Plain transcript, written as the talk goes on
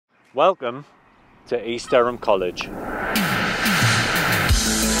Welcome to East Durham College. Here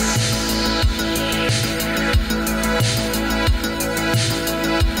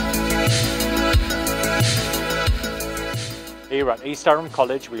at East Durham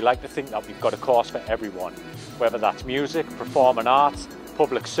College, we like to think that we've got a course for everyone, whether that's music, performing arts,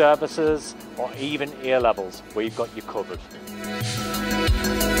 public services, or even A-levels, we've got you covered.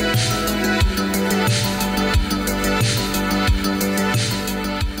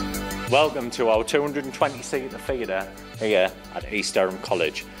 Welcome to our 220-seater theatre here at East Durham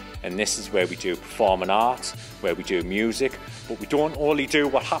College, and this is where we do performing arts, where we do music, but we don't only do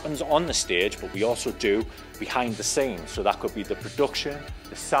what happens on the stage, but we also do behind the scenes. So that could be the production,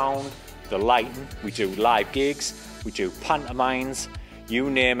 the sound, the lighting. We do live gigs, we do pantomimes, you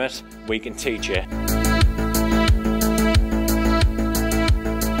name it, we can teach you.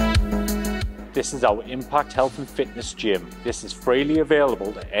 This is our Impact Health and Fitness Gym. This is freely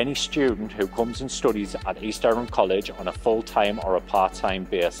available to any student who comes and studies at East Durham College on a full-time or a part-time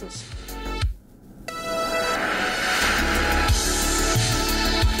basis.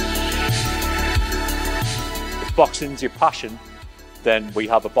 If boxing's your passion, then we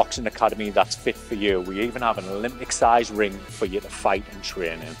have a boxing academy that's fit for you. We even have an Olympic-sized ring for you to fight and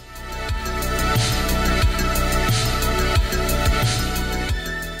train in.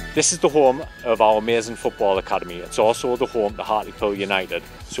 This is the home of our amazing football academy. It's also the home to Hartlepool United.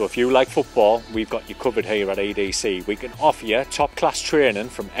 So if you like football, we've got you covered here at EDC. We can offer you top class training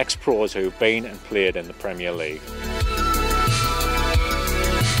from ex-pros who've been and played in the Premier League.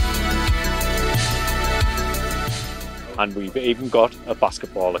 And we've even got a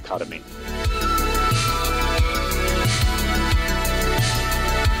basketball academy.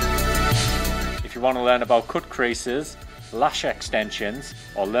 If you want to learn about cut creases, lash extensions,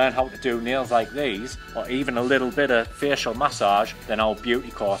 or learn how to do nails like these, or even a little bit of facial massage, then our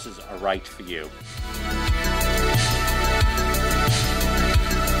beauty courses are right for you.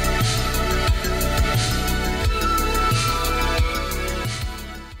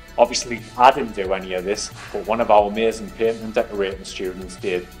 Obviously, I didn't do any of this, but one of our amazing painting and decorating students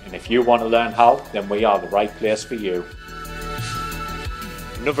did, and if you want to learn how, then we are the right place for you.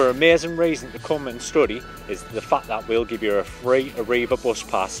 Another amazing reason to come and study is the fact that we'll give you a free Arriva bus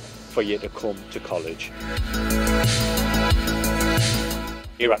pass for you to come to college.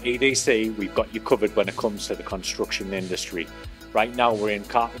 Here at EDC, we've got you covered when it comes to the construction industry. Right now we're in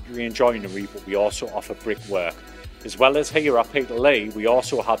carpentry and joinery, but we also offer brickwork. As well as here at Peterlee, we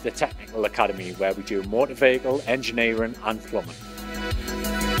also have the Technical Academy where we do motor vehicle, engineering and plumbing.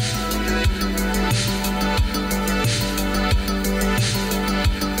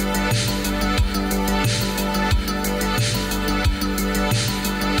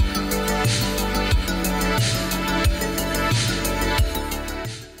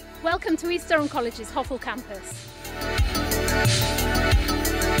 Welcome to East Durham College's Hoffel campus.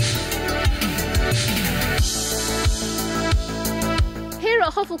 Here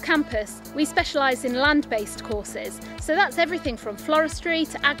at Hoffel campus, we specialise in land-based courses, so that's everything from floristry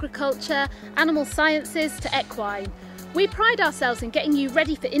to agriculture, animal sciences to equine. We pride ourselves in getting you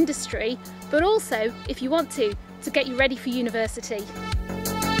ready for industry, but also, if you want to get you ready for university.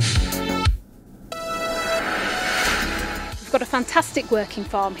 We've got a fantastic working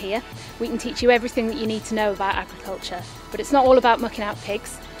farm here. We can teach you everything that you need to know about agriculture, but it's not all about mucking out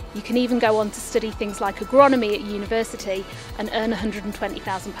pigs. You can even go on to study things like agronomy at university and earn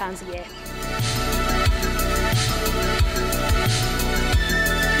 £120,000 a year.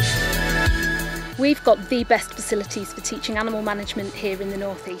 We've got the best facilities for teaching animal management here in the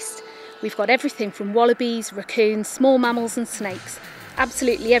North East. We've got everything from wallabies, raccoons, small mammals and snakes.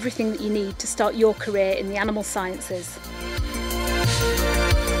 Absolutely everything that you need to start your career in the animal sciences.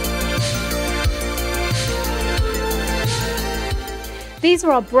 These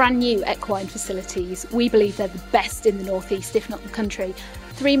are our brand new equine facilities. We believe they're the best in the North East, if not the country.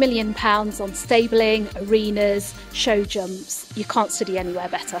 £3 million on stabling, arenas, show jumps. You can't study anywhere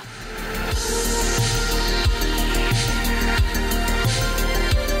better.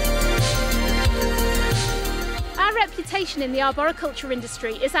 Our reputation in the arboriculture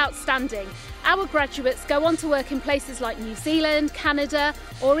industry is outstanding. Our graduates go on to work in places like New Zealand, Canada,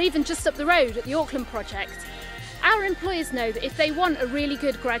 or even just up the road at the Auckland project. Our employers know that if they want a really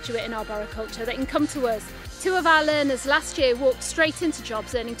good graduate in arboriculture, they can come to us. 2 of our learners last year walked straight into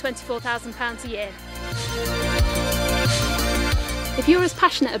jobs earning £24,000 a year. If you're as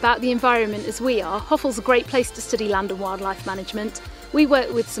passionate about the environment as we are, Hoffel's a great place to study land and wildlife management. We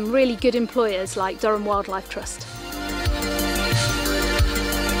work with some really good employers like Durham Wildlife Trust.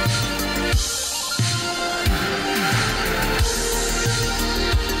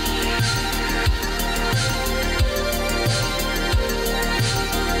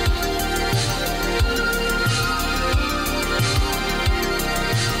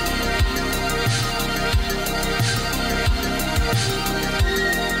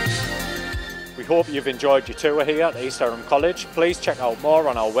 hope you've enjoyed your tour here at East Durham College. Please check out more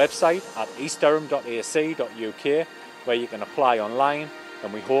on our website at eastdurham.ac.uk, where you can apply online,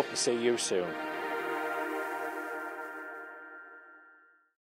 and we hope to see you soon.